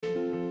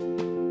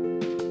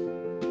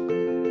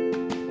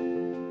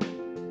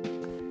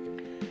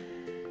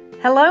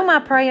Hello, my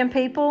praying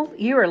people.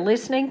 You are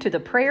listening to the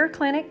Prayer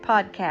Clinic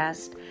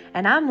podcast,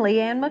 and I'm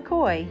Leanne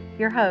McCoy,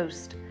 your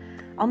host.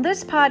 On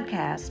this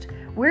podcast,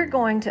 we're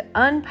going to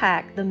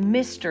unpack the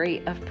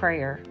mystery of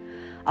prayer.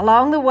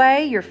 Along the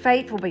way, your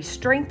faith will be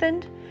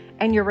strengthened,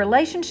 and your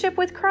relationship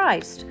with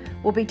Christ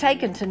will be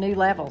taken to new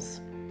levels.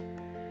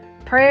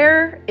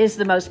 Prayer is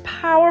the most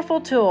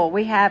powerful tool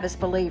we have as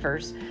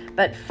believers,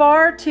 but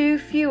far too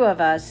few of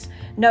us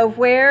know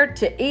where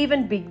to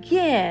even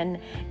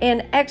begin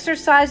in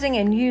exercising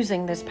and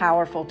using this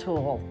powerful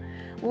tool.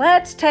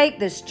 Let's take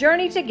this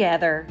journey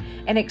together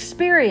and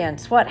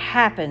experience what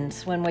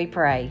happens when we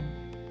pray.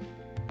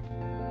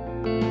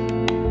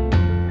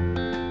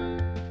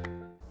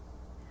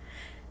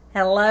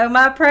 Hello,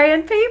 my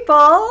praying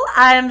people.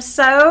 I am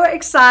so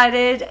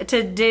excited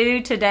to do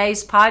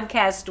today's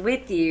podcast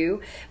with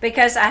you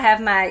because I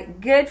have my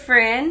good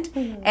friend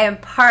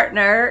and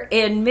partner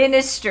in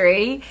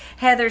ministry,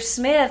 Heather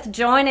Smith,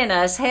 joining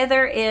us.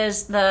 Heather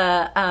is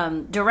the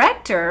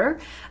director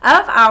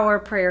of our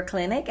prayer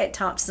clinic at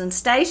Thompson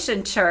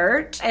Station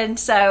Church. And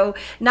so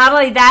not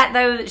only that,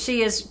 though,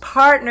 she is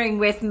partnering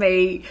with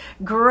me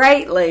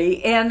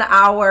greatly in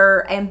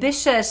our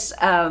ambitious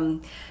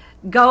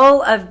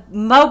goal of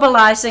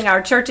mobilizing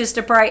our churches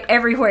to pray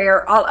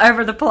everywhere, all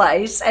over the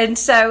place. And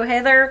so,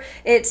 Heather,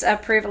 it's a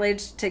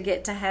privilege to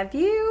get to have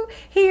you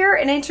here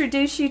and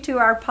introduce you to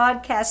our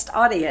podcast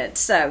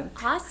audience. So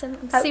awesome.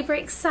 I'm super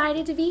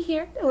excited to be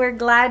here. We're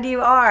glad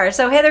you are.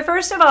 So, Heather,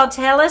 first of all,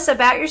 tell us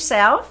about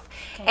yourself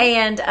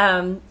and,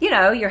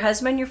 your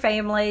husband, your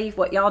family,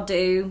 what y'all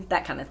do,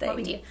 that kind of thing. What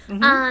we do.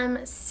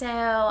 Mm-hmm. So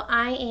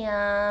I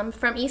am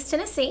from East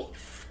Tennessee.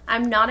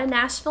 I'm not a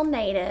Nashville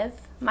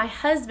native. My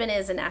husband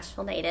is a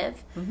Nashville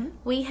native. Mm-hmm.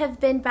 We have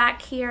been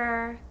back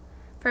here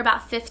for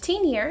about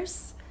 15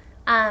 years.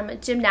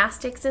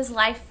 Gymnastics is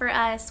life for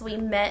us. We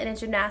met in a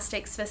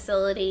gymnastics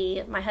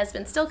facility. My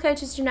husband still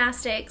coaches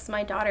gymnastics.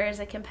 My daughter is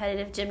a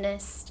competitive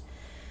gymnast.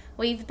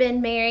 We've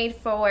been married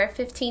for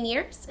 15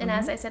 years. And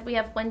as I said, we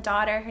have one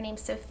daughter. Her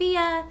name's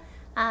Sophia.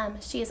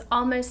 She is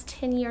almost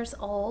 10 years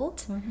old.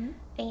 Mm-hmm.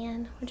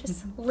 And we're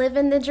just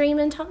living the dream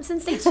in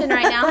Thompson Station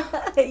right now.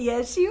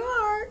 Yes, you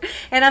are.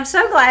 And I'm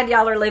so glad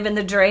y'all are living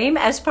the dream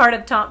as part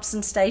of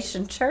Thompson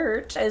Station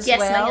Church as well.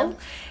 Yes, ma'am.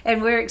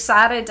 And we're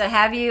excited to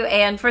have you.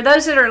 And for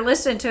those that are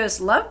listening to us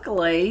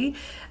locally,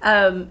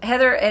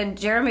 Heather and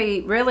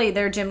Jeremy, really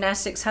their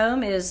gymnastics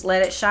home is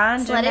Let It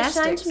Shine Gymnastics.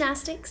 Let It Shine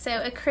Gymnastics.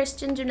 So a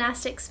Christian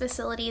gymnastics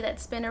facility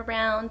that's been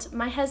around.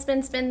 My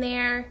husband's been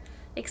there,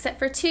 except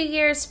for 2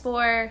 years,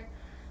 for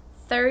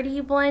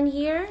 31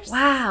 years.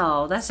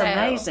 Wow, that's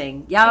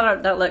amazing. Y'all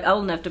don't look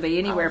old enough to be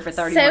anywhere for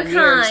 31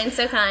 years.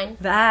 So kind.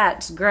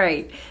 That's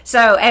great.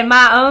 So, and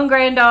my own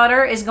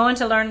granddaughter is going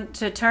to learn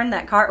to turn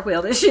that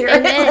cartwheel this year.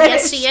 Amen.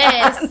 Yes, she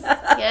is.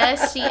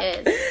 Yes, she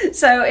is.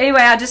 So,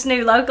 anyway, I just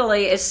knew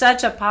locally it's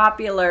such a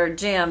popular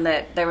gym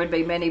that there would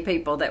be many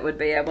people that would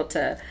be able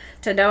to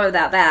know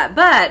about that.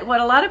 But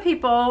what a lot of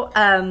people,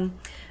 may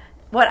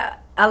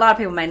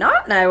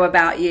not know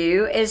about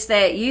you is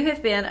that you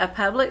have been a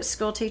public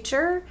school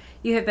teacher.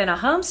 You have been a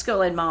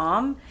homeschooling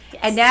mom,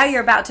 and now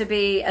you're about to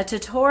be a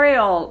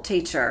tutorial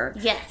teacher.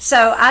 Yes.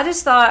 So I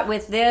just thought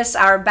with this,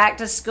 our back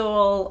to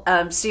school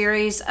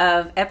series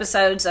of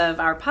episodes of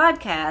our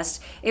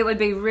podcast, it would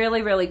be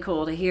really, really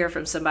cool to hear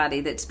from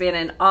somebody that's been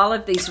in all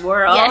of these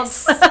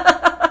worlds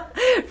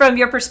from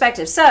your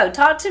perspective. So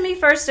talk to me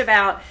first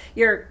about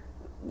your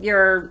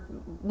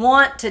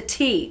want to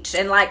teach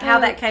and like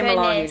how that came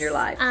along in your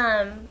life.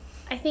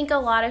 I think a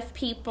lot of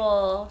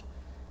people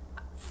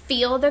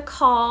feel the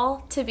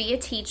call to be a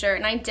teacher,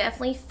 and I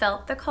definitely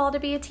felt the call to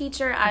be a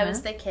teacher. I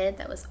was the kid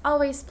that was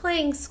always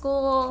playing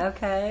school.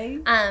 Okay.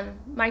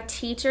 My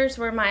teachers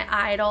were my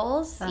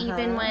idols,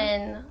 even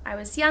when I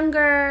was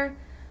younger.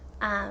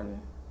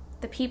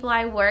 The people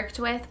I worked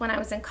with when I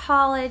was in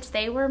college,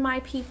 they were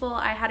my people.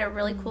 I had a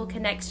really cool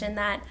connection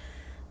that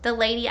the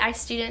lady I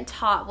student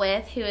taught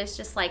with, who is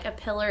just like a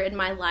pillar in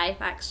my life,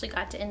 I actually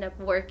got to end up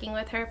working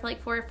with her for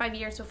like 4 or 5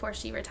 years before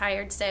she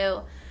retired.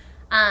 So,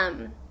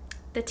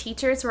 the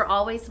teachers were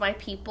always my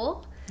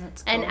people.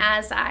 That's cool. And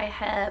as I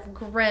have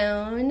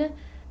grown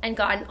and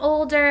gotten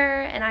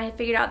older, and I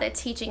figured out that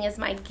teaching is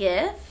my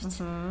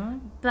gift,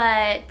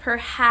 but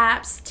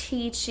perhaps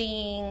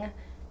teaching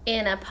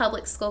in a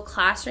public school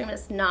classroom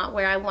is not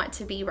where I want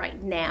to be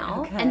right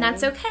now. Okay. And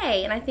that's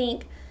okay. And I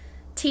think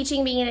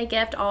teaching being a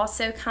gift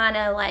also kind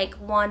of like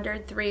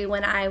wandered through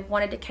when I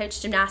wanted to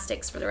coach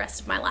gymnastics for the rest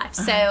of my life.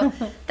 So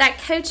that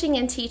coaching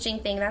and teaching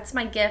thing, that's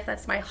my gift,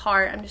 that's my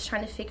heart. I'm just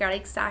trying to figure out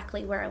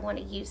exactly where I want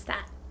to use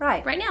that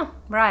right now.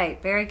 Right,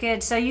 very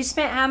good. So you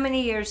spent how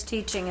many years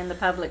teaching in the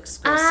public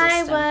school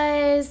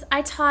system?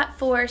 I taught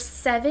for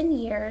 7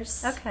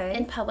 years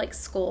in public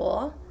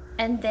school,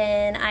 and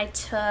then I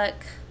took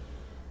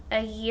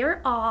a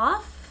year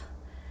off.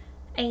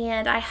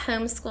 And I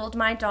homeschooled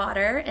my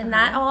daughter, and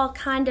that all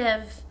kind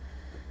of,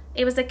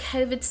 it was a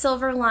COVID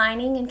silver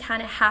lining and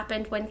kind of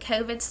happened when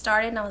COVID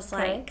started, and I was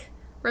like,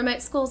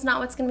 remote school is not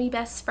what's going to be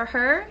best for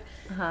her.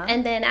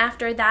 And then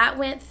after that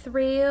went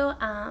through,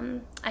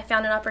 I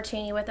found an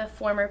opportunity with a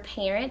former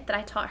parent that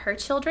I taught her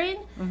children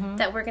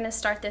that we're going to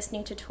start this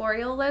new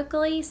tutorial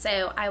locally.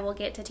 So I will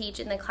get to teach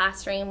in the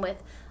classroom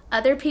with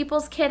other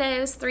people's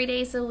kiddos 3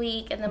 days a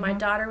week, and then my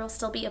daughter will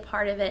still be a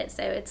part of it.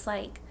 So it's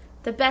like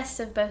the best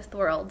of both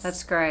worlds.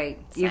 That's great.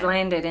 You've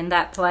landed in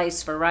that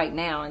place for right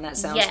now, and that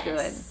sounds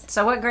good.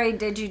 So what grade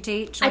did you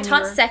teach? I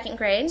taught second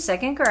grade.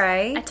 Second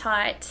grade. I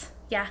taught,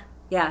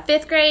 Yeah.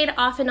 fifth grade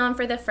off and on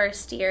for the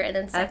first year, and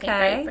then second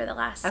grade for the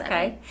last 7.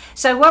 Okay.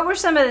 So what were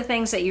some of the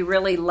things that you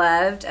really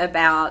loved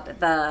about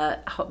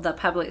the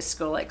public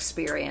school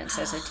experience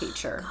as a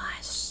teacher?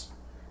 Gosh.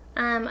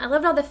 I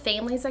loved all the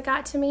families I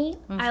got to meet.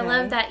 I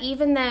love that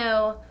even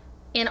though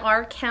in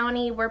our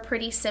county we're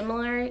pretty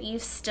similar, you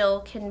still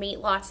can meet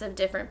lots of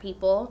different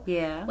people.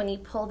 Yeah. When you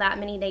pull that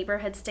many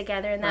neighborhoods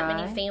together and that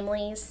many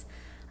families.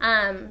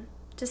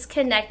 Just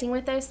connecting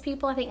with those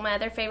people. I think my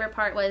other favorite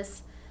part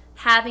was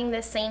having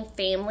the same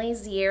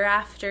families year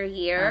after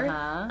year.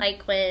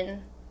 Like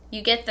when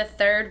you get the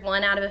third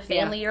one out of a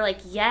family, you're like,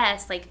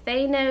 yes, like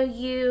they know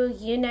you,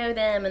 you know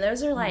them. And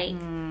those are like,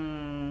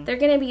 they're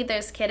going to be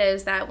those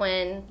kiddos that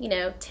when,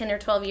 10 or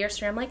 12 years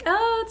from now, I'm like,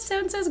 oh,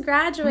 so-and-so's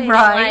graduating.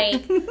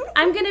 Right. Like,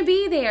 I'm going to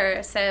be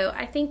there. So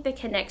I think the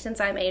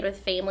connections I made with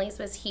families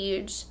was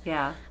huge.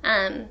 Yeah.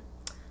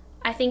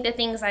 I think the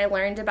things I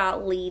learned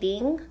about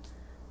leading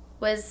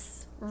was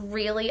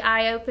really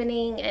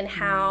eye-opening, and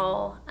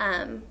how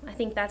I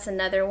think that's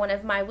another one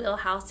of my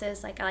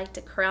wheelhouses. Like I like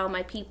to corral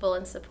my people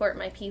and support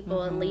my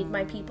people and lead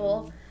my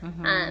people.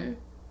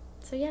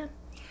 So yeah.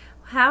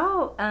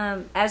 How,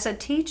 as a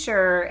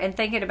teacher and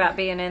thinking about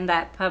being in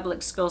that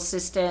public school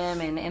system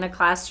and in a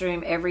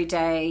classroom every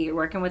day, you're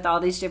working with all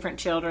these different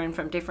children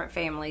from different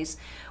families,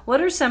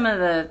 what are some of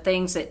the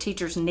things that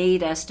teachers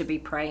need us to be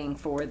praying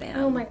for them?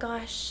 Oh my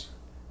gosh.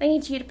 I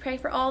need you to pray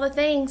for all the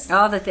things.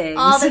 All the things.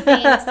 All the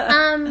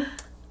things.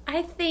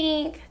 I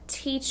think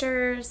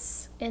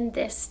teachers in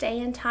this day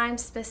and time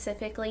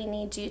specifically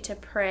need you to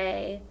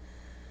pray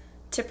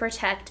to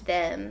protect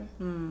them,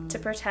 to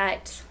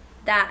protect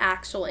that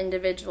actual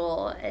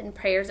individual, and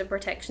prayers of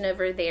protection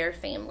over their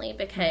family,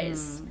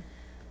 because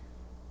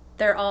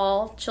they're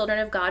all children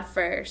of God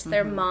first.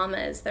 They're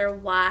mamas, they're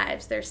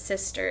wives, they're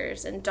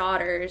sisters and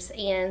daughters,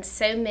 and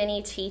so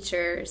many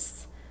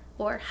teachers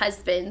or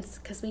husbands,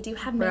 because we do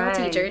have male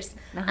teachers,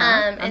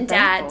 and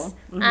dads.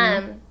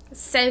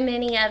 So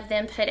many of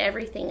them put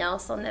everything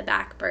else on the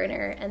back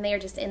burner, and they're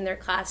just in their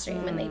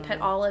classroom and they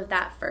put all of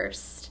that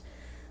first.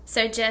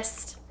 So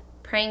just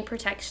praying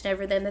protection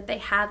over them, that they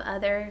have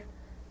other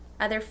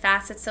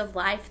facets of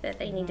life that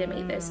they need to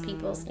meet those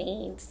people's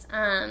needs.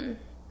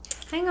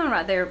 Hang on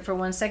right there for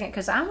 1 second,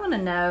 because I want to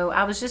know,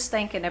 I was just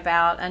thinking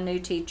about a new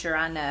teacher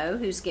I know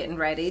who's getting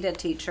ready to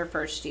teach her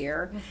first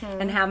year,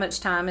 and how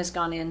much time has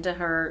gone into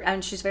her,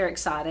 and she's very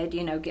excited,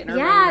 getting her room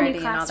ready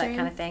and all that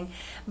kind of thing.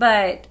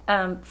 But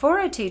for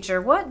a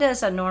teacher, what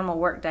does a normal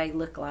work day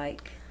look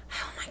like?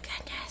 Oh my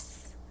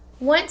goodness.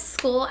 Once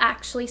school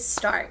actually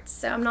starts,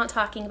 so I'm not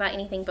talking about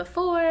anything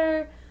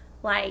before,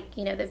 like,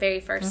 the very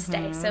first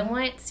day. So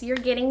once you're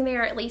getting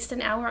there at least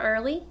an hour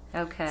early.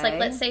 Okay. It's like,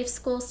 let's say if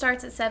school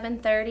starts at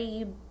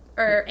 7:30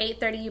 or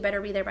 8:30, you better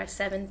be there by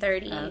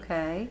 7:30.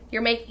 Okay.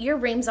 Your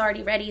room's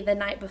already ready the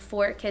night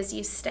before because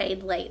you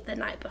stayed late the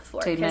night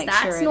before. Because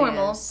that's sure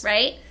normal,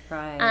 right?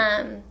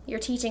 Right. You're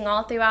teaching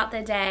all throughout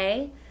the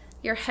day.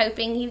 You're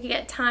hoping you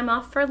get time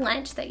off for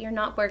lunch, that you're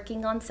not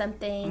working on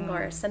something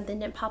or something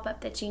didn't pop up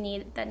that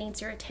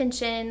needs your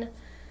attention.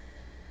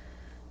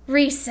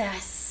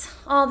 Recess,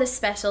 all the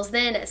specials.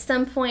 Then at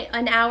some point,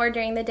 an hour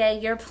during the day,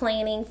 you're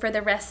planning for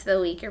the rest of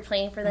the week. You're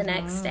planning for the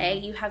next day.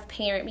 You have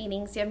parent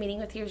meetings. You have meeting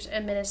with your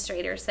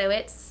administrator. So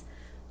it's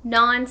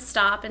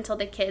nonstop until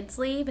the kids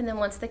leave. And then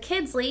once the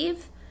kids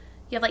leave,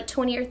 you have like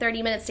 20 or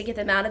 30 minutes to get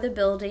them out of the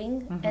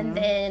building. And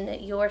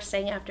then you're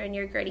staying after and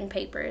you're grading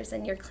papers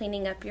and you're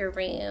cleaning up your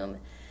room.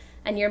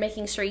 And you're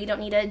making sure you don't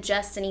need to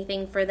adjust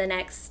anything for the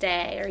next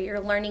day. Or you're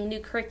learning new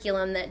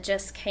curriculum that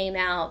just came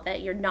out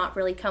that you're not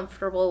really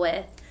comfortable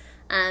with.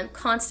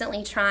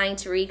 Constantly trying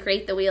to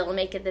recreate the wheel and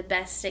make it the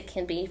best it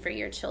can be for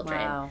your children.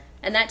 Wow.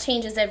 And that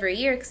changes every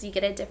year because you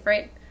get a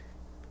different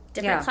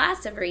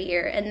class every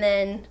year. And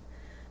then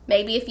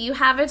maybe if you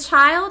have a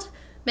child,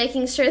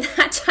 making sure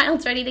that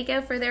child's ready to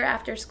go for their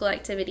after school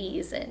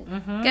activities and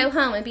go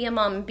home and be a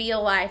mom and be a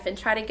wife and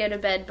try to go to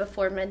bed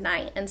before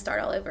midnight and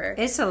start all over.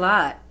 It's a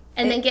lot.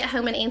 And then get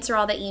home and answer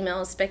all the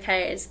emails,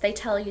 because they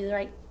tell you, they're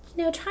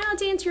like, try not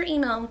to answer your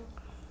email.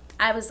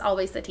 I was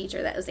always the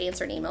teacher that was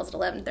answering emails at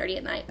 11:30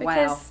 at night,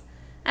 because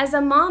as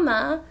a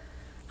mama,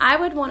 I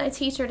would want a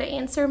teacher to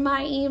answer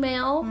my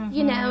email,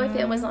 if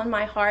it was on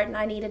my heart and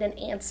I needed an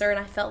answer and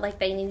I felt like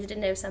they needed to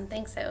know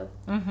something. So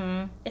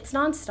it's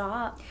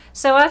nonstop.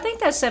 So I think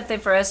that's something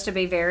for us to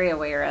be very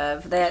aware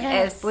of, that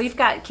if we've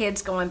got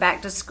kids going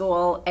back to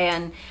school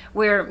and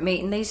we're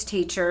meeting these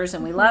teachers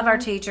and we love our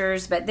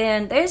teachers, but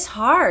then it's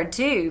hard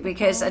too,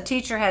 because a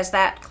teacher has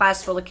that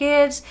class full of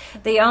kids.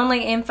 The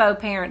only info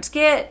parents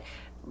get,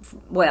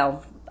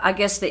 well, I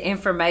guess the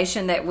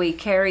information that we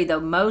carry the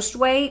most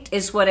weight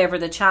is whatever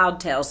the child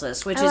tells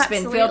us, which has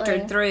been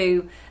filtered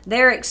through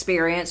their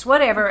experience,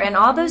 whatever, and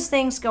all those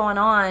things going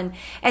on.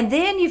 And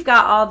then you've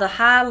got all the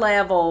high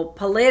level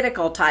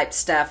political type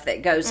stuff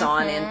that goes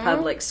on in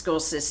public school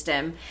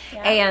system.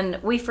 Yeah.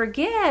 And we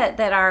forget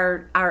that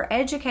our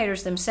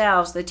educators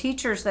themselves, the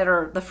teachers that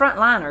are the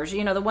frontliners,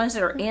 you know, the ones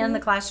that are in the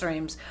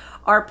classrooms,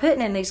 are putting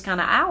in these kind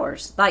of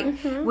hours. Like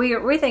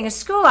we think of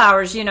school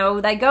hours, you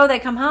know, they go, they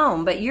come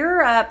home, but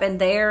you're up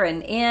and there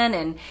and in,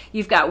 and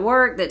you've got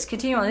work that's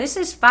continuing. This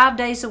is 5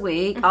 days a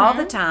week, all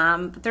the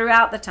time,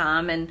 throughout the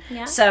time. And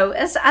so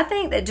I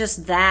think that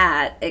just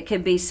that, it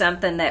could be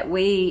something that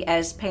we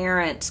as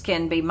parents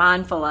can be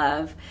mindful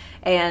of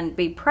and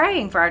be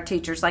praying for our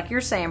teachers, like you're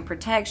saying,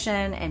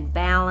 protection and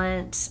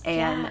balance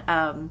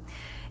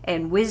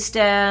and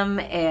wisdom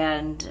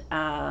and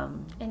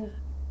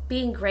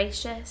being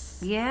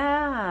gracious.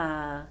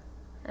 Yeah.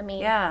 I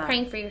mean,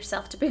 praying for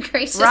yourself to be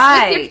gracious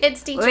with your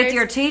kids' teachers. With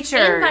your teachers.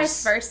 And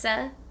vice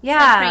versa. Yeah.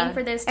 And praying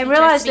for those teachers and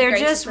realize to be they're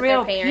gracious just with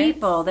real their parents.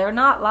 people. They're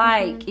not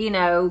like, you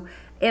know,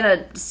 in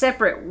a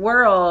separate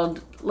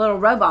world, little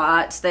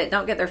robots that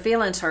don't get their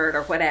feelings hurt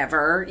or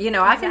whatever. You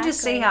know, I can just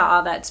see how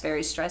all that's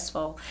very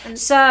stressful.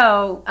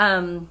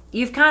 So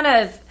you've kind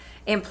of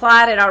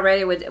implied it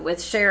already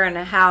with sharing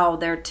how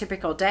their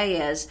typical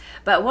day is,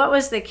 but what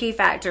was the key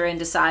factor in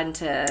deciding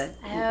to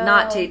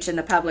not teach in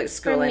the public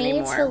school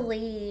anymore? For me to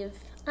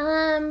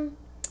leave,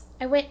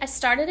 I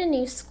started a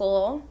new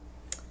school,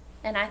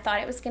 and I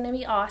thought it was going to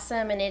be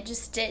awesome, and it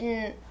just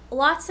didn't.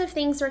 Lots of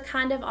things were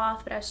kind of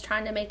off, but I was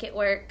trying to make it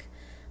work.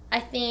 I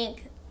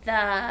think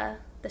the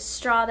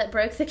straw that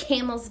broke the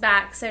camel's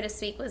back, so to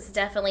speak, was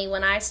definitely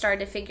when I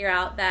started to figure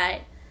out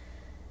that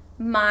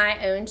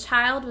my own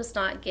child was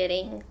not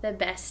getting the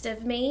best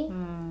of me.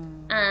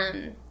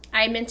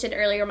 I mentioned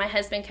earlier my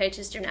husband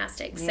coaches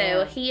gymnastics,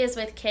 so he is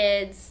with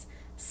kids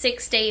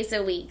 6 days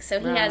a week. So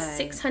he has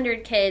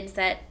 600 kids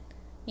that,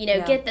 you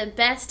know, get the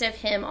best of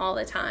him all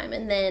the time.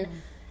 And then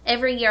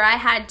every year I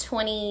had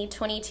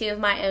 22 of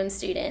my own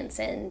students,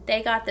 and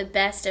they got the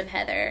best of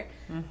Heather.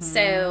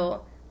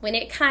 So when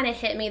it kind of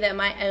hit me that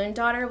my own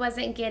daughter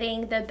wasn't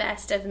getting the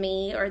best of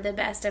me or the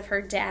best of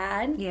her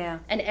dad,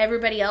 and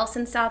everybody else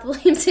in South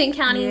Williamson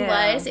County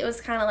it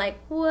was kind of like,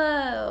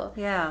 whoa.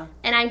 Yeah.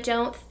 And I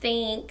don't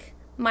think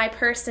my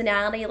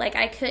personality, like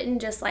I couldn't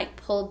just like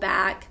pull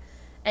back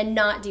and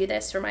not do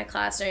this for my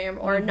classroom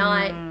or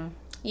not,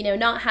 you know,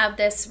 not have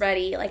this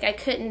ready. Like I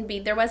couldn't be,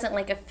 there wasn't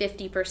like a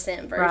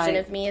 50% version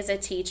of me as a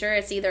teacher.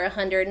 It's either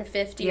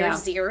 150 or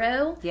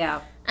 0.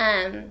 Yeah.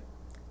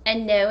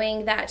 And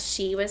knowing that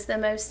she was the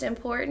most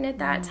important at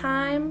that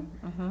time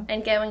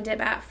and going to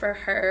bat for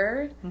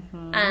her.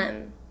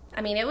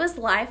 I mean, it was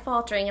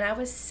life-altering, and I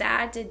was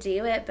sad to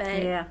do it,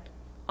 but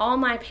all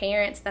my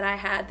parents that I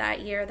had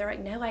that year, they're like,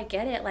 no, I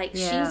get it. Like,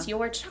 she's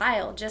your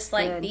child, just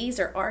like these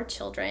are our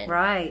children.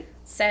 Right.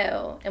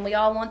 So, and we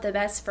all want the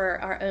best for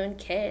our own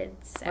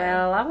kids. So.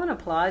 Well, I want to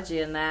applaud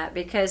you in that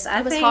because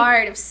I think... It was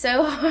hard. It was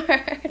so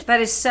hard.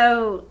 But it's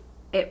so...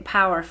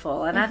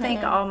 powerful, and I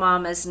think all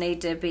mamas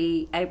need to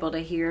be able to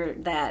hear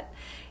that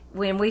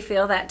when we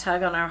feel that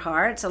tug on our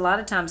hearts. A lot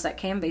of times that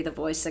can be the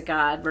voice of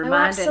God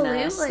reminding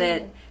us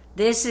that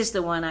this is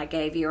the one I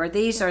gave you, or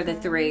these are the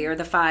 3 or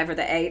the 5 or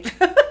the 8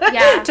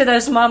 to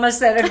those mamas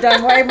that have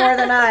done way more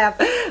than I have.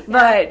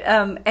 But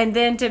and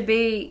then to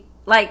be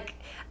like,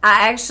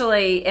 I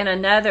actually, in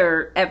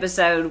another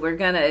episode,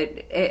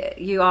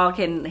 you all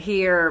can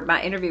hear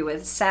my interview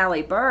with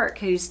Sally Burke,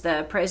 who's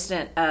the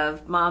president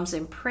of Moms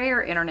in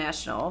Prayer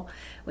International,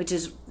 which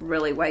is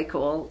really way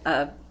cool,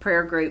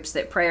 prayer groups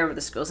that pray over the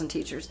schools and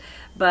teachers.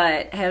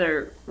 But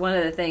Heather, one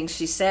of the things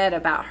she said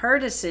about her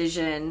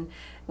decision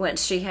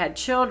once she had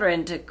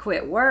children to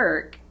quit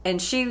work,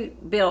 and she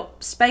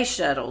built space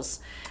shuttles.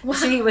 Wow.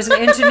 She was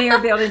an engineer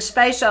building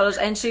space shuttles,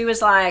 and she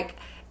was like,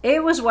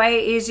 it was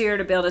way easier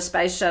to build a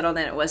space shuttle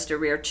than it was to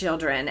rear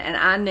children. And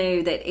I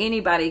knew that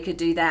anybody could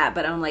do that,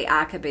 but only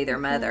I could be their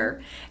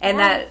mother. And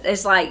that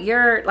is like,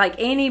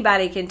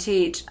 anybody can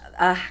teach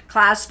a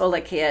class full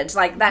of kids.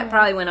 Like that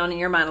probably went on in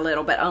your mind a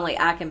little, but only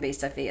I can be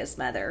Sophia's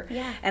mother.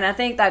 Yeah. And I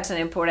think that's an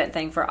important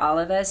thing for all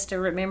of us to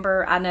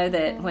remember. I know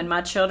that when my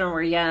children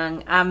were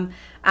young,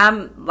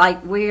 I'm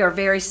like, we are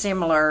very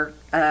similar,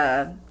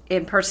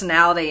 in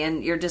personality,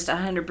 and you're just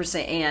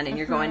 100% in, and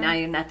you're going, now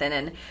you're nothing.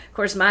 And of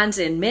course mine's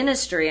in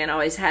ministry and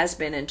always has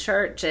been in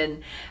church,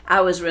 and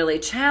I was really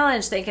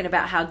challenged thinking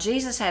about how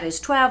Jesus had his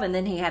 12 and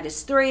then he had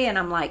his 3, and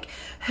I'm like,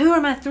 who are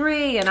my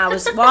 3? And I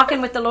was walking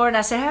with the Lord and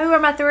I said, who are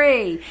my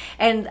 3?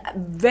 And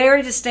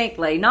very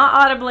distinctly, not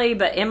audibly,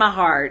 but in my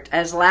heart,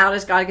 as loud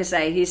as God could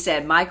say, he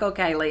said Michael,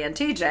 Kaylee, and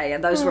TJ,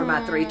 and those were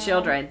my 3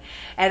 children.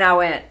 And I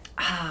went,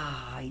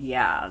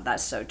 yeah,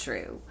 that's so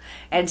true.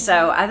 And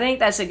so I think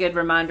that's a good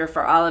reminder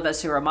for all of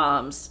us who are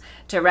moms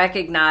to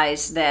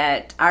recognize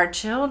that our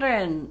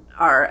children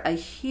are a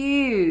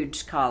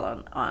huge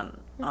call on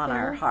on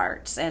our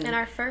hearts. And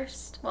our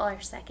first,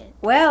 our second.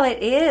 Well,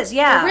 it is,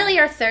 yeah. But really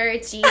our third,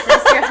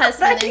 Jesus, your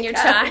husband and your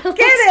child. Get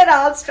it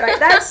all straight.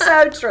 That's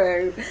so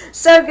true.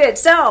 So good.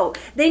 So,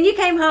 then you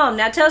came home.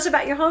 Now tell us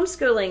about your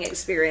homeschooling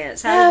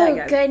experience. How did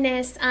that go? Oh,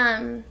 goodness.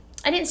 I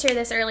didn't share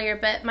this earlier,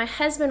 but my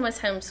husband was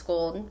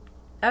homeschooled.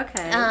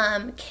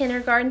 Okay.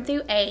 Kindergarten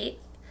through 8th.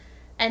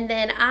 And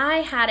then I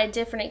had a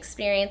different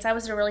experience. I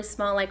was in a really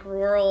small,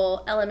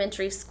 rural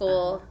elementary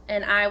school,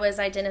 and I was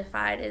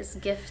identified as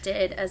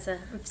gifted, as a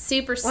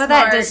super smart.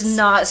 Well, that does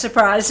not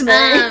surprise me.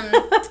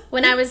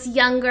 When I was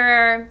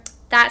younger,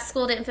 that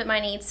school didn't fit my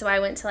needs, so I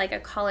went to, a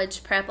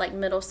college prep,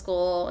 middle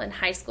school and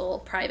high school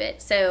private.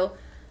 So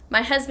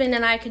my husband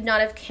and I could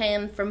not have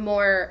come from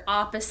more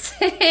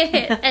opposite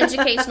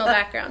educational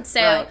backgrounds.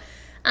 So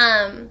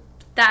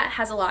that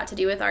has a lot to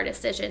do with our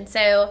decision.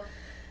 So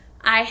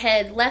I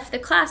had left the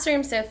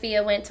classroom.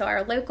 Sophia went to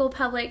our local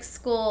public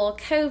school.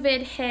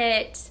 COVID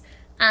hit.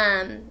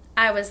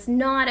 I was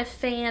not a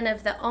fan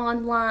of the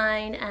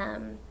online.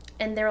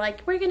 And they're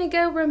like, we're going to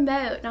go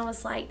remote. And I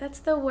was like, that's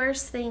the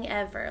worst thing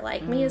ever.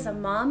 Me as a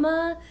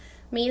mama,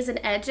 me as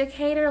an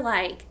educator,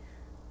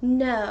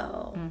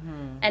 no.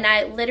 Mm-hmm. And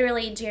I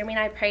literally, Jeremy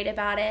and I prayed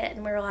about it.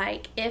 And we were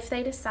like, if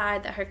they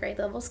decide that her grade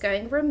level is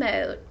going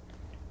remote,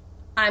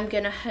 I'm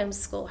going to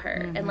homeschool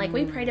her. Mm-hmm. And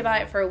we prayed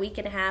about it for a week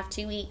and a half,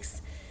 2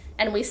 weeks.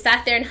 And we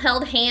sat there and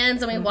held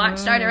hands, and we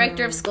watched our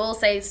director of school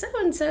say,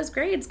 so-and-so's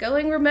grade's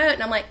going remote.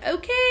 And I'm like,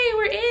 okay,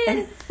 we're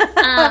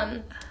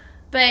in.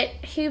 But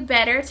who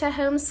better to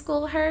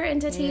homeschool her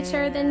and to teach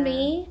her than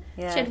me?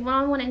 Yeah. She had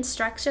one-on-one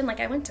instruction.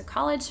 I went to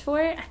college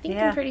for it. I think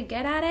I'm pretty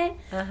good at it.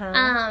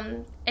 Uh-huh.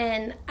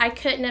 And I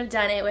couldn't have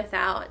done it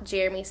without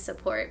Jeremy's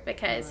support,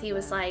 because he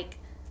was like,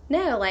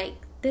 no,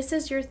 this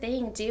is your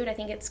thing, dude. I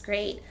think it's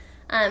great.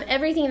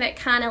 Everything that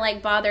kind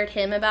of bothered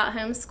him about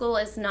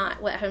homeschool is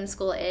not what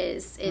homeschool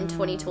is in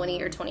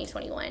 2020 or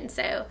 2021.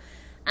 So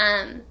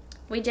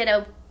we did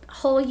a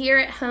whole year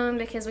at home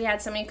because we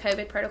had so many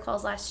COVID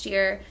protocols last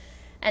year.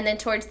 And then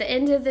towards the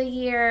end of the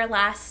year,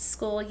 last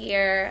school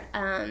year,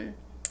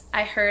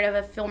 I heard of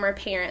a former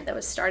parent that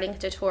was starting a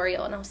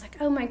tutorial. And I was like,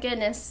 oh my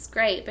goodness,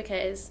 great,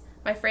 because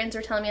my friends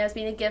were telling me I was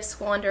being a gift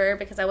squanderer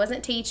because I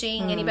wasn't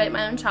teaching anybody but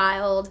my own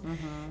child.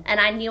 Mm-hmm. And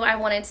I knew I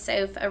wanted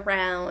Soph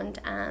around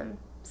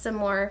some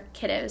more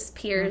kiddos,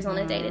 peers on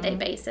a day-to-day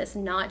basis,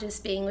 not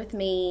just being with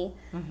me,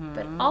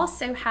 but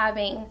also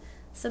having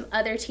some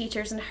other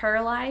teachers in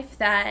her life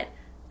that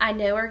I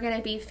know are going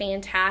to be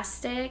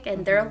fantastic,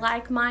 and they're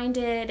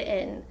like-minded,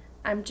 and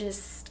I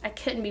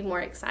couldn't be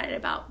more excited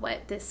about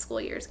what this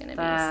school year is going to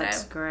be.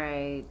 That's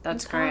great.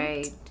 That's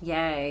great.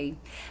 Yay.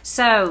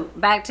 So,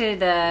 back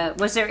to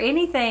was there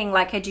anything,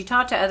 had you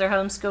talked to other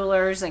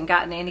homeschoolers and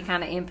gotten any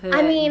kind of input?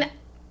 I mean,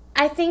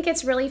 I think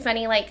it's really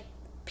funny,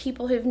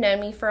 people who've known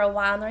me for a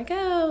while, and they're like,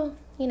 oh,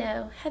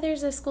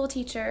 Heather's a school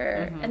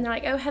teacher, and they're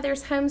like, oh,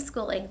 Heather's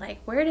homeschooling.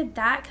 Where did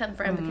that come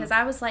from? Because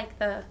I was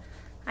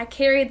I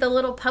carried the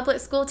little public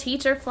school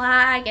teacher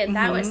flag, and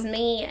that was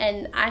me,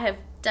 and I have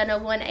done a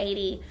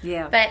 180.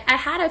 Yeah. But I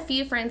had a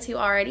few friends who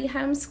already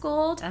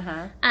homeschooled.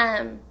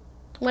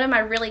 One of my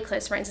really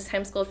close friends is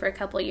homeschooled for a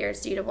couple of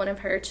years due to one of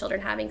her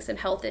children having some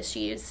health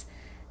issues.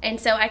 And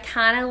so I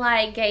kind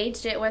of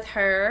gauged it with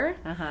her.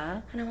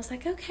 And I was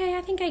like, okay,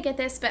 I think I get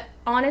this. But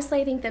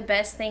honestly, I think the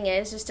best thing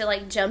is just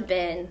to jump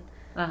in.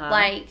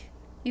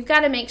 You've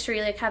got to make sure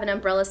you have an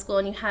umbrella school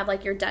and you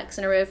have your ducks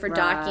in a row for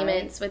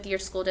documents with your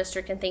school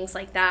district and things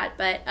like that.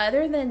 But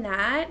other than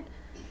that,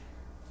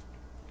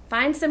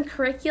 find some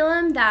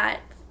curriculum that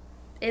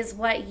is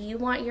what you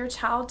want your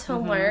child to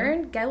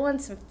learn. Go on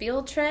some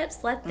field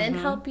trips. Let them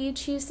help you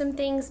choose some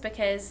things,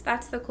 because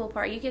that's the cool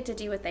part. You get to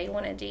do what they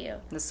want to do.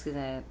 That's good.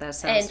 That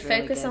sounds and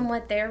really focus on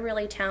what they're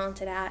really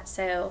talented at.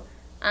 So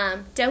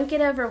don't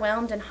get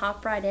overwhelmed and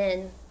hop right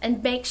in.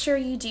 And make sure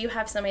you do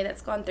have somebody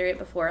that's gone through it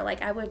before.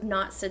 I would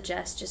not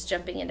suggest just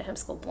jumping into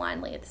homeschool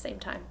blindly at the same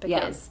time.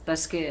 Because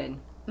that's good.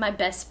 My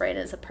best friend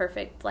is a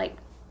perfect,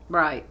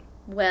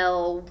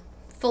 well,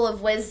 full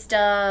of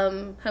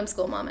wisdom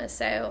homeschool mama.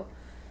 So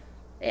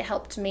it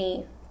helped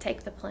me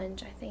take the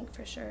plunge, I think,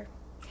 for sure.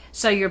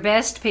 So your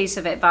best piece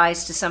of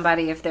advice to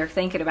somebody if they're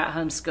thinking about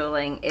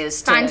homeschooling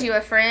is to find you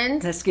a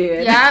friend. That's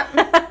good. Yep.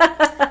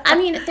 I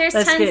mean, there's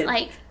tons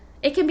good.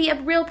 It can be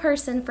a real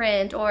person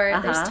friend, or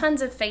there's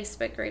tons of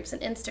Facebook groups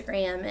and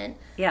Instagram, and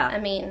I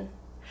mean,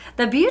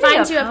 the beauty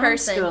of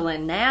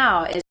homeschooling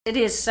now is it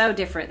is so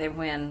different than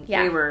when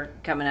we were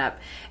coming up,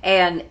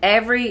 and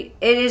it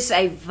is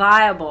a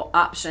viable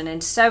option,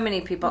 and so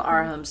many people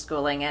are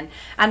homeschooling, and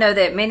I know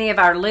that many of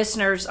our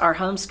listeners are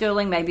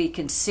homeschooling, maybe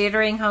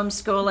considering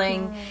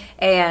homeschooling,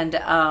 and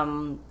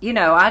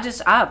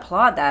I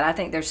applaud that. I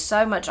think there's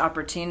so much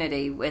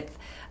opportunity with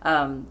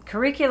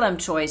curriculum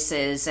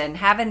choices and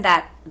having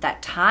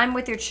that time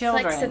with your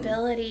children.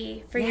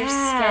 Flexibility for your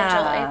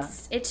schedule.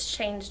 It's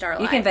changed our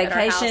life. You can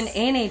vacation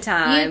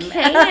anytime. You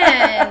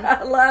can.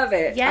 I love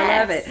it. Yes. I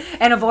love it.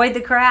 And avoid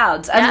the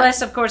crowds. Yep.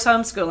 Unless, of course,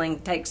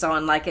 homeschooling takes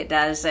on like it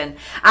does. And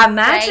I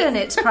imagine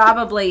it's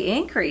probably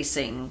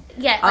increasing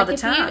all the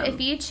time. If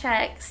you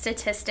check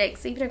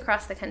statistics, even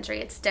across the country,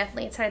 it's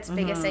had its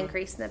biggest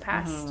increase in the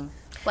past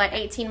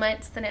 18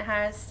 months than it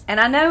has. And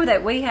I know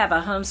that we have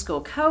a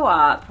homeschool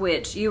co-op,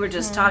 which you were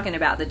just talking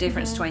about the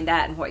difference between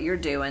that and what you're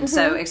doing.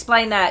 So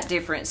explain that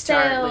difference to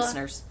our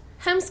listeners.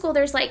 Homeschool,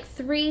 there's like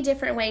 3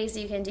 different ways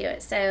you can do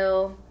it.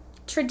 So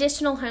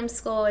traditional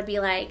homeschool would be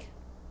like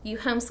you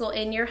homeschool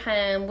in your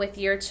home with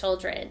your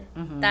children.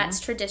 That's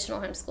traditional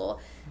homeschool.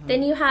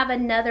 Then you have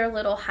another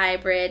little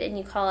hybrid, and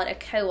you call it a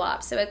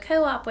co-op. So a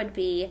co-op would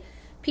be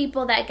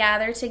people that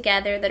gather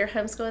together that are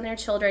homeschooling their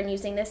children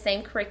using the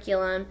same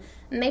curriculum,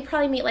 and they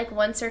probably meet like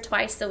once or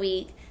twice a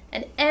week,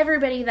 and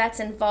everybody that's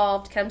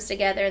involved comes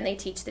together and they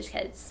teach the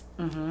kids.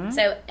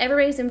 So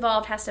everybody's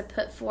involved has to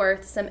put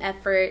forth some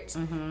effort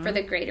for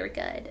the greater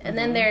good. And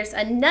then there's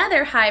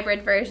another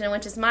hybrid version,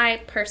 which is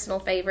my personal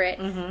favorite,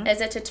 is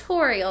a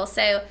tutorial.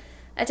 So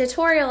a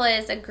tutorial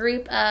is a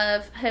group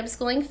of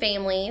homeschooling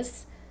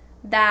families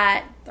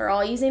that are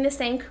all using the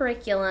same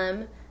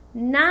curriculum.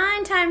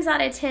 9 times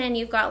out of 10,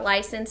 you've got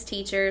licensed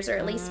teachers, or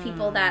at least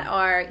people that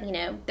are,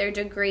 their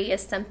degree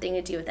is something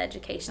to do with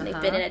education.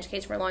 They've been in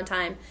education for a long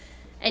time.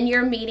 And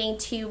you're meeting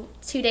two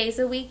days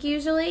a week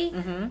usually,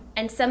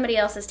 and somebody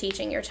else is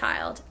teaching your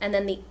child. And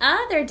then the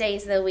other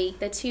days of the week,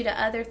 the 2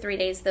 to other 3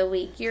 days of the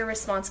week, you're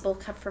responsible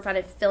for kind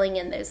of filling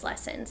in those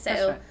lessons.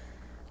 So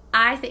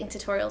I think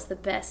tutorial's the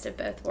best of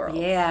both worlds.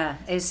 Yeah,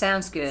 it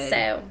sounds good.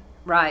 So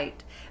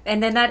right.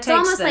 And then it's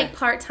almost like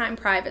part-time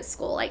private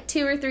school, like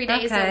 2 or 3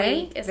 days a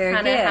week is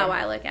kind of how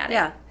I look at it.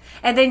 Yeah.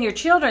 And then your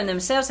children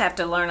themselves have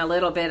to learn a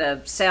little bit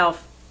of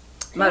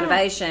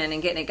self-motivation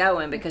and getting it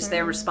going, because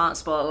they're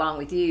responsible, along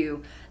with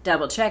you,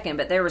 double-checking,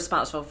 but they're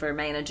responsible for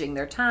managing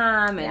their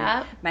time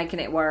and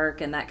making it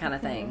work and that kind of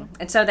thing.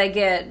 And so they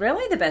get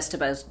really the best of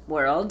both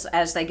worlds,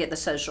 as they get the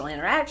social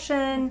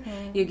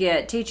interaction. You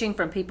get teaching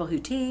from people who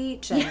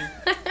teach and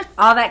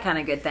all that kind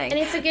of good thing.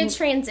 And it's a good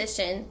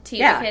transition, too,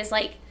 because,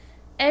 like,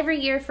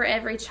 every year for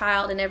every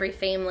child and every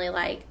family,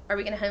 like, are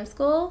we going to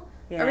homeschool?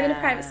 Are we going to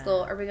private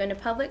school? Are we going to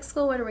public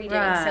school? What are we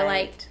doing? Right. So,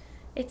 like,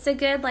 it's a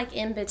good, like,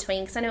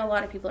 in-between, because I know a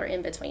lot of people are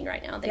in-between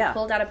right now. They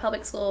pulled out of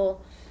public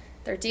school,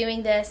 they're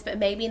doing this, but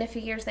maybe in a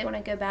few years they want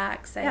to go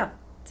back. So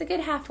it's a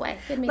good halfway.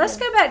 Good medium. Let's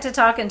go back to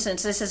talking,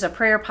 since this is a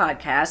prayer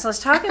podcast, let's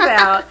talk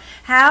about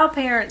how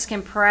parents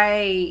can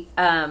pray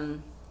about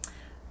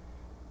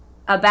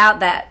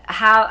that,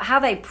 how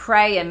they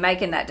pray in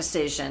making that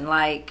decision.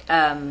 Like,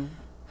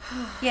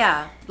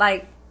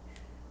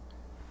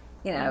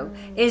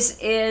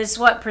 is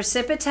what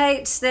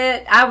precipitates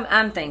that.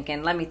 I'm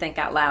thinking, let me think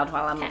out loud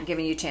while I'm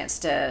giving you a chance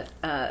to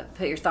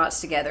put your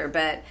thoughts together.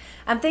 But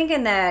I'm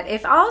thinking that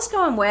if all's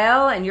going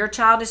well and your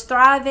child is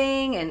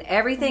thriving and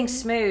everything's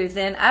smooth,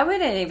 then I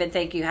wouldn't even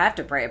think you have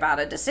to pray about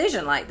a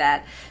decision like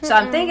that. So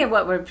I'm thinking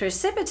what would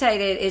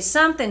precipitate it is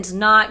something's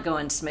not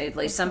going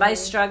smoothly. Somebody's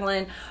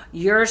struggling.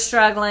 You're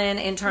struggling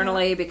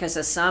internally because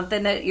of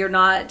something that you're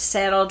not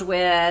settled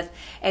with.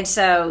 And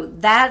so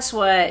that's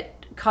what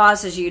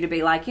causes you to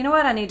be like, you know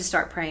what, I need to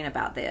start praying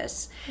about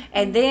this.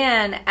 And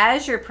then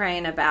as you're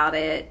praying about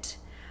it,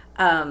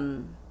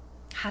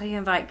 how do you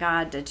invite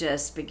God to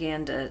just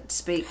begin to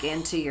speak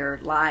into your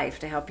life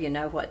to help you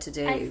know what to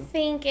do? I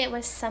think it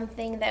was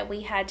something that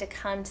we had to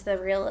come to the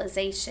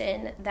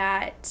realization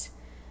that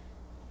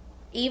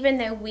even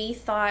though we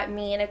thought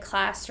me in a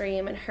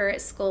classroom and her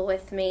at school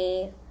with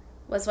me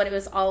was what it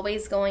was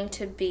always going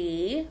to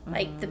be,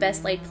 like the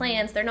best laid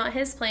plans, they're not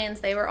his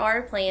plans, they were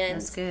our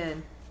plans. That's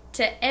good.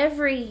 To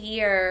every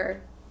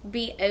year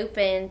be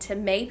open to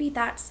maybe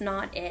that's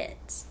not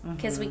it,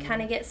 because we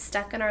kind of get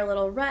stuck in our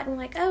little rut and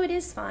we're like, oh, it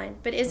is fine,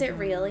 but is it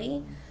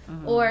really?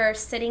 Or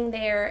sitting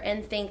there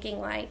and thinking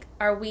like,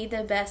 are we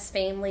the best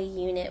family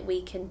unit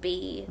we can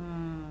be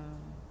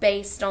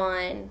based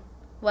on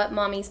what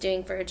mommy's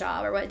doing for a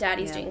job or what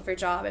daddy's doing for a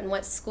job and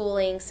what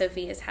schooling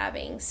Sophie is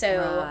having?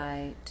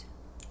 So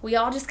we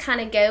all just kind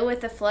of go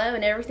with the flow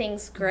and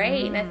everything's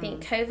great. And I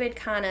think COVID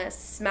kind of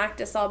smacked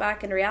us all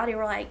back into reality.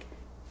 We're like,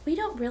 we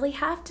don't really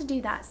have to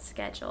do that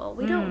schedule.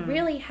 We don't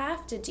really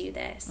have to do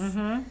this.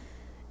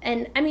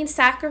 And, I mean,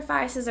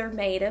 sacrifices are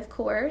made, of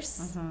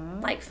course,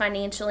 like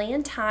financially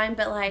and time,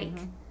 but, like,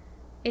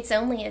 it's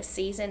only a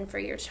season for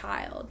your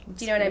child.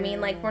 Do you know what I mean?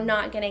 Like, we're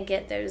not going to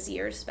get those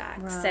years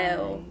back. Right.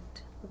 So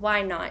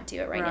why not do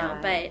it right now?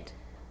 But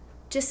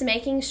just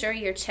making sure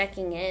you're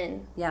checking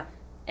in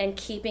and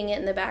keeping it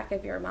in the back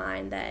of your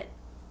mind that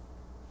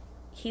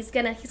he's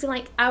gonna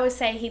like, I would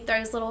say he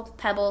throws little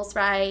pebbles,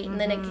 right? And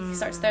then he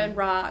starts throwing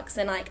rocks,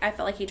 and like I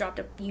felt like he dropped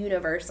a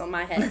universe on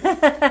my head.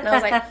 And I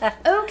was like,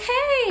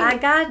 okay, I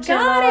got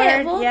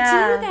Lord. it. We'll do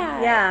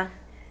that. Yeah.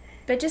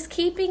 But just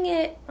keeping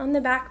it on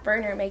the back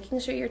burner, making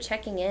sure you're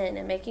checking in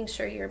and making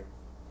sure you're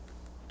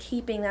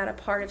keeping that a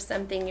part of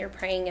something you're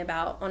praying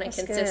about on a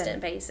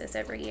consistent basis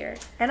every year.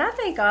 And I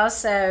think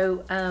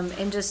also,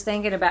 in just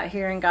thinking about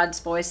hearing God's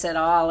voice at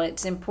all,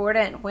 it's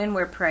important when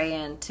we're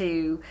praying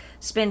to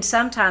spend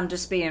some time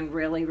just being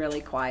really,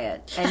 really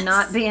quiet and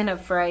not being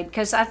afraid.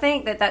 Because I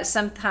think that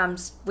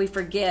sometimes we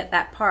forget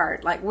that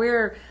part. Like,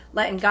 we're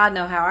letting God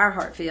know how our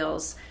heart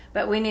feels,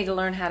 but we need to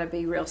learn how to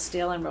be real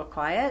still and real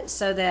quiet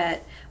so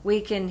that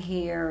we can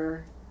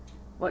hear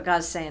what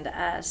God's saying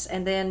to us,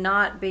 and then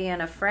not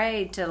being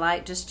afraid to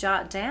like just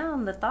jot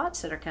down the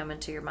thoughts that are coming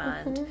to your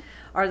mind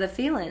or the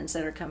feelings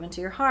that are coming to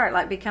your heart,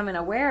 like becoming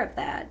aware of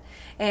that.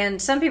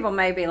 And some people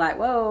may be like,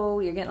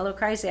 whoa, you're getting a little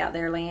crazy out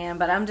there, Leanne,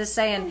 but I'm just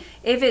saying,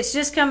 if it's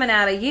just coming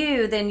out of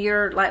you, then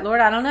you're like,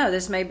 Lord, I don't know,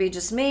 this may be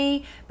just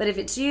me, but if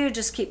it's you,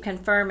 just keep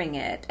confirming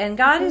it. And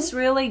God is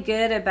really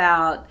good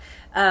about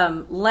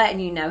letting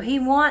you know. He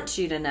wants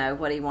you to know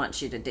what he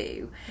wants you to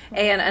do.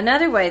 And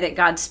another way that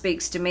God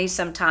speaks to me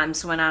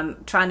sometimes when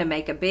I'm trying to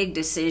make a big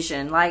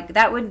decision, like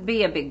that would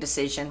be a big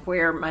decision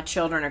where my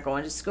children are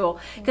going to school.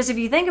 Because if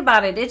you think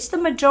about it, it's the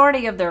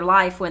majority of their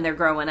life when they're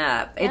growing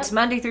up. Yep. It's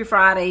Monday through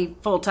Friday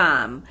full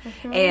time.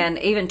 And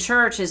even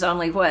church is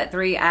only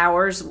 3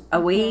 hours a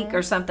week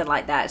or something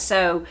like that.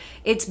 So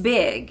it's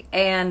big.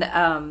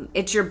 And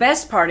it's your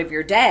best part of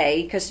your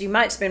day, because you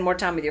might spend more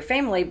time with your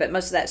family, but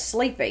most of that's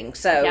sleeping.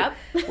 So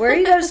where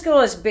you go to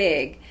school is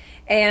big.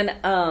 And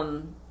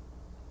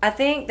I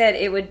think that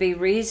it would be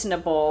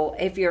reasonable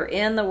if you're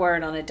in the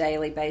Word on a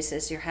daily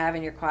basis, you're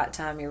having your quiet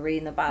time, you're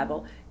reading the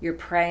Bible, you're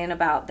praying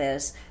about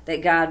this,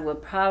 that God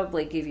would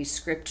probably give you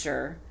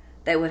scripture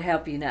that would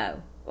help you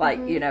know, like,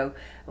 you know,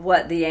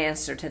 what the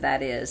answer to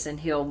that is,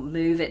 and he'll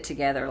move it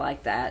together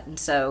like that. And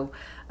so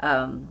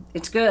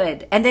it's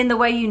good. And then the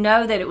way you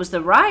know that it was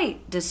the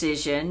right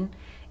decision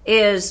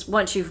is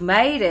once you've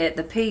made it,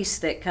 the peace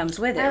that comes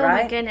with it, right?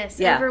 Oh my goodness,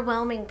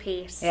 overwhelming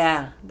peace.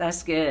 Yeah,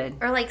 that's good.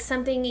 Or like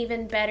something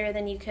even better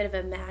than you could have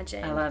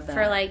imagined. I love that.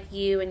 For like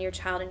you and your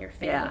child and your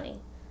family.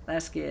 Yeah,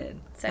 that's good.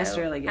 So, that's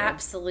really good.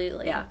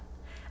 Absolutely. Yeah.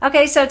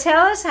 Okay, so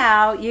tell us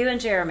how you and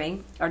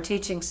Jeremy are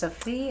teaching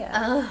Sophia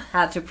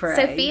how to pray.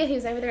 Sophia,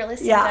 who's over there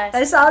listening to us.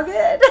 That's all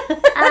good.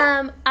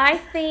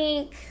 I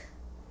think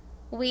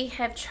we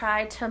have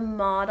tried to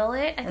model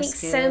it. I think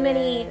so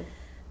many,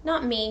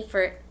 not me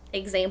for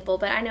example,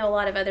 but I know a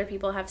lot of other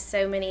people have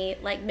so many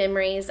like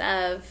memories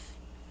of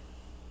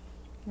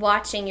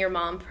watching your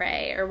mom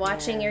pray or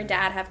watching your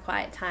dad have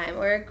quiet time,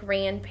 or a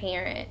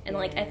grandparent. And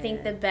like, I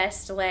think the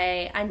best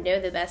way, I know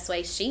the best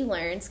way she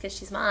learns, because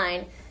she's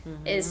mine,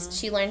 is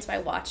she learns by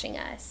watching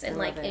us and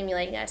like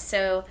emulating us.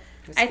 So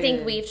I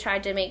think we've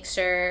tried to make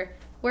sure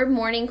we're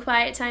morning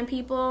quiet time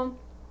people,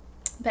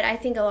 but I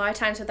think a lot of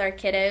times with our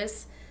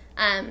kiddos,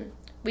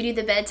 we do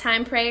the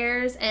bedtime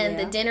prayers and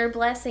the dinner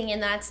blessing,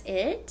 and that's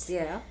it.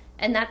 Yeah.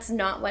 And that's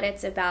not what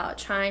it's about,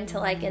 trying to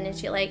like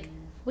initiate, like,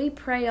 we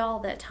pray all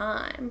the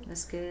time.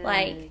 That's good.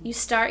 Like, you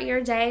start your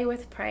day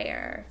with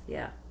prayer.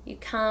 Yeah. You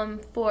come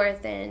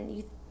forth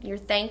and you're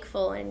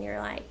thankful, and you're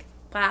like,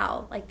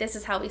 wow, like this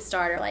is how we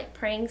start. Or like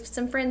praying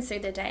some friends through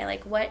the day.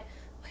 Like,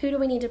 who do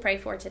we need to pray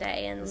for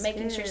today? And that's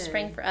making good. sure to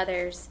praying for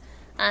others.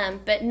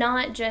 But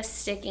not just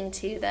sticking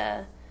to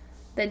the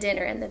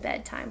dinner and the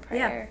bedtime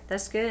prayer. Yeah,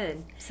 that's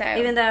good. So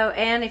even though,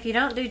 and if you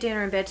don't do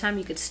dinner and bedtime,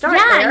 you could start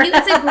there. Yeah,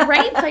 it's a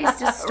great place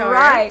to start.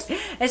 Right.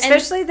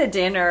 Especially the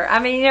dinner. I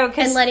mean, you know,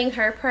 and letting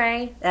her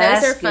pray.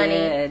 That's those are funny.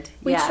 Good.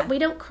 We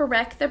don't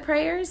correct the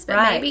prayers,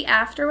 but maybe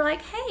after we're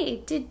like,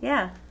 hey,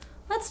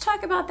 let's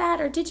talk about that.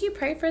 Or did you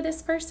pray for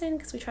this person?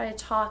 Because we try to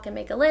talk and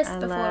make a list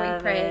before we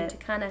pray to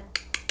kind of...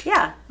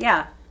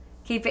 Yeah.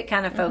 Keep it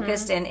kind of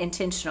focused and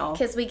intentional.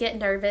 Because we get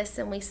nervous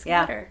and we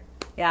scatter.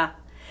 Yeah.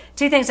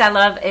 Two things I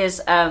love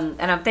is,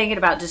 and I'm thinking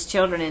about just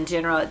children in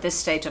general at this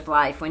stage of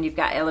life when you've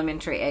got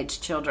elementary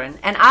age children.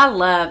 And I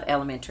love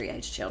elementary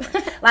age children.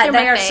 Like,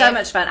 they are so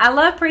much fun. I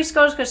love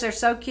preschoolers because they're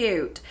so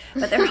cute,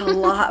 but they're a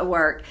lot of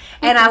work.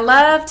 And I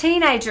love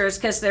teenagers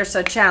because they're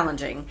so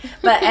challenging.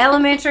 But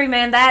elementary,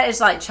 man, that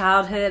is like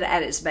childhood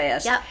at its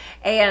best. Yep.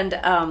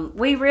 And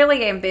we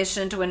really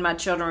ambitioned when my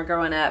children were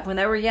growing up, when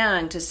they were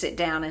young, to sit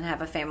down and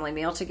have a family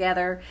meal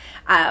together.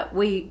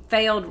 We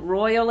failed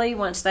royally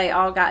once they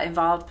all got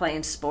involved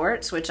playing sports,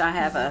 which I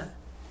have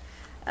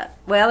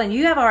and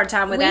you have a hard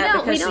time with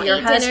that because of your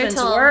husband's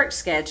work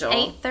schedule.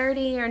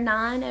 8:30 or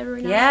 9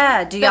 every night.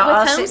 Yeah, do y'all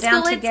all sit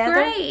down together?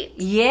 It's great.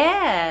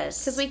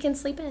 Yes, because we can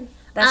sleep in.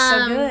 That's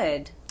so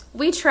good.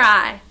 We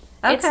try.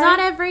 Okay. It's not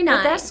every night.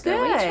 But that's good.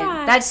 But we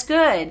try. That's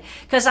good.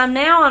 Because I'm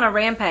now on a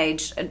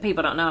rampage, and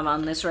people don't know I'm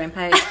on this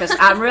rampage because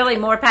I'm really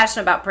more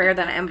passionate about prayer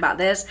than I am about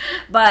this.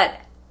 But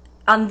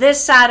on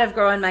this side of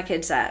growing my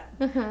kids up,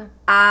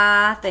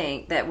 I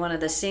think that one of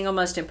the single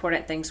most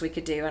important things we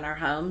could do in our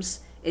homes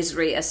is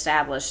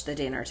reestablish the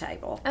dinner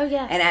table. Oh,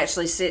 yes. And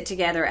actually sit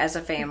together as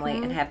a family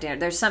and have dinner.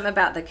 There's something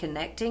about the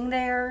connecting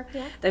there.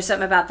 Yeah. There's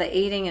something about the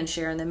eating and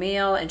sharing the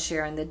meal and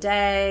sharing the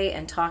day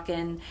and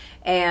talking.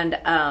 And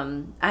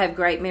I have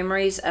great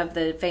memories of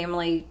the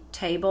family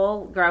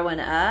table growing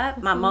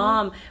up. My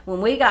mom,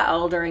 when we got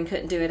older and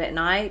couldn't do it at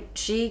night,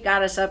 she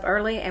got us up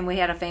early and we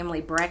had a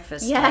family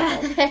breakfast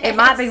table. It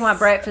might be why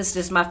breakfast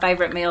is my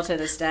favorite meal to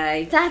this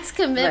day. That's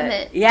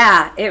commitment. But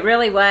yeah, it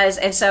really was.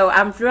 And so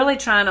I'm really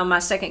trying on my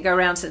second go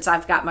round, since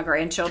I've got my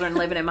grandchildren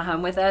living in my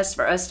home with us,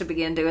 for us to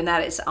begin doing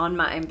that. It's on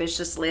my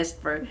ambitious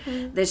list for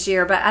this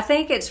year. But I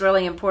think it's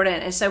really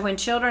important. And so when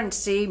children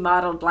see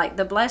modeled like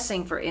the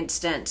blessing, for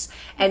instance,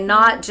 and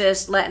not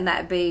just letting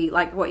that be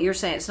like what you're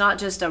saying, it's not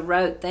just a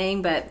rote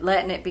thing, but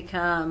letting it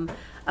become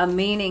a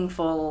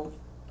meaningful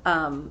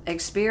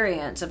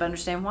experience of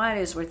understanding why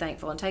it is we're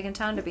thankful, and taking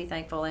time to be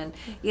thankful, and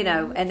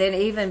and then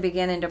even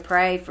beginning to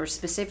pray for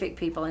specific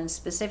people and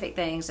specific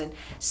things, and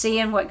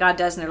seeing what God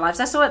does in their lives.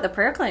 That's what the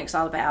prayer clinic's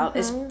all about,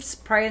 is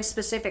praying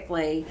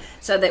specifically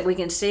so that we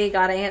can see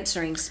God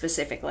answering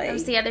specifically. That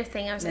was the other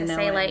thing I was going to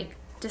say, like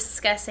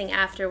discussing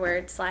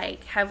afterwards,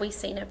 like, have we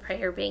seen a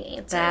prayer being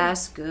answered?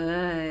 That's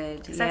good.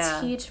 Because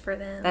that's huge for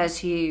them. That's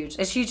huge.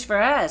 It's huge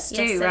for us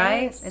too, yes,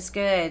 right? Is. It's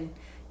good.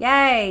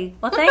 Yay.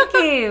 Well, thank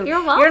you.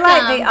 You're welcome. You're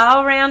like the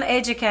all-round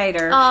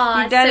educator.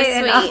 Oh, you've done so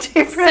it in all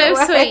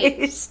different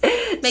ways.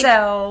 Sweet.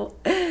 So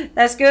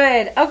that's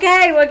good.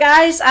 Okay, well,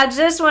 guys, I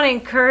just want to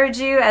encourage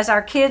you, as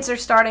our kids are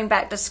starting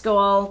back to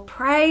school,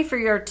 pray for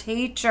your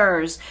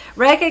teachers.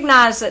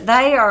 Recognize that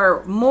they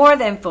are more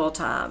than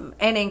full-time,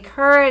 and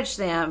encourage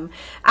them.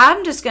 I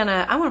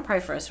want to pray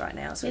for us right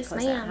now. So yes,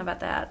 close ma'am. out. How about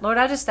that? Lord,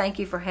 I just thank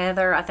you for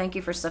Heather. I thank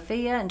you for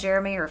Sophia and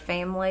Jeremy, her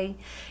family.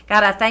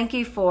 God, I thank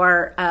you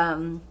for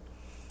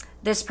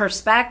this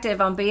perspective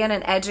on being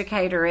an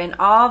educator in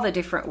all the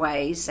different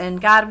ways.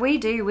 And God, we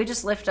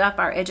just lift up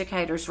our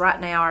educators right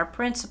now, our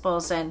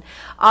principals and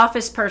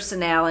office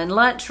personnel and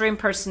lunchroom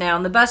personnel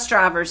and the bus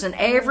drivers and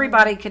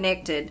everybody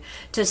connected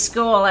to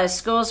school as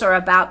schools are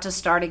about to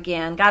start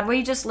again. God,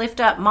 we just lift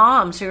up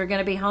moms who are going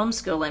to be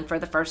homeschooling for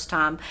the first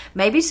time.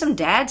 Maybe some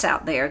dads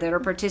out there that are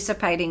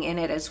participating in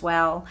it as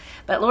well.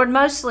 But Lord,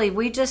 mostly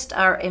we just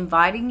are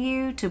inviting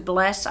you to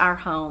bless our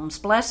homes,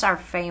 bless our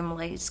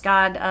families.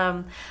 God,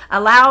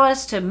 allow us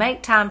to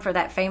make time for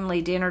that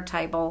family dinner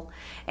table.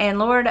 And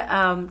Lord,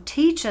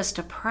 teach us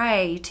to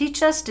pray.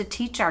 Teach us to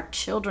teach our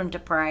children to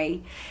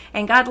pray.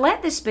 And God,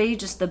 let this be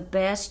just the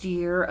best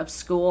year of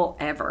school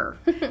ever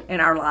in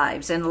our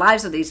lives, and the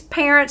lives of these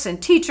parents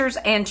and teachers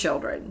and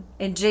children.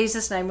 In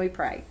Jesus' name we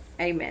pray.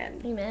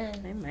 Amen.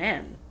 Amen.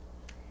 Amen.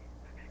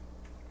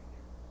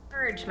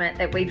 Encouragement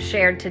that we've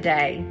shared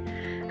today.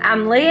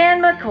 I'm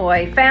Leanne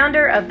McCoy,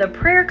 founder of the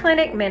Prayer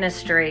Clinic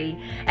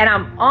Ministry, and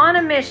I'm on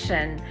a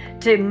mission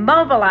to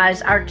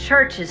mobilize our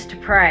churches to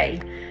pray.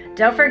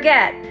 Don't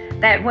forget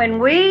that when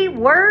we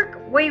work,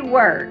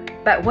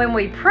 but when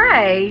we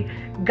pray,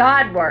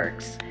 God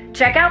works.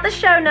 Check out the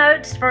show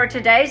notes for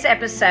today's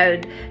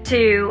episode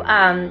to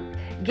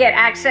get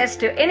access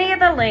to any of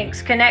the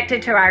links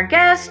connected to our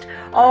guest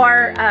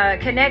or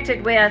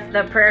connected with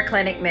the Prayer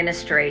Clinic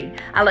Ministry.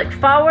 I look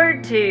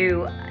forward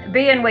to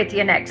being with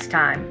you next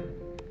time.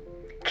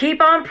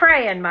 Keep on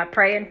praying, my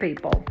praying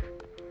people.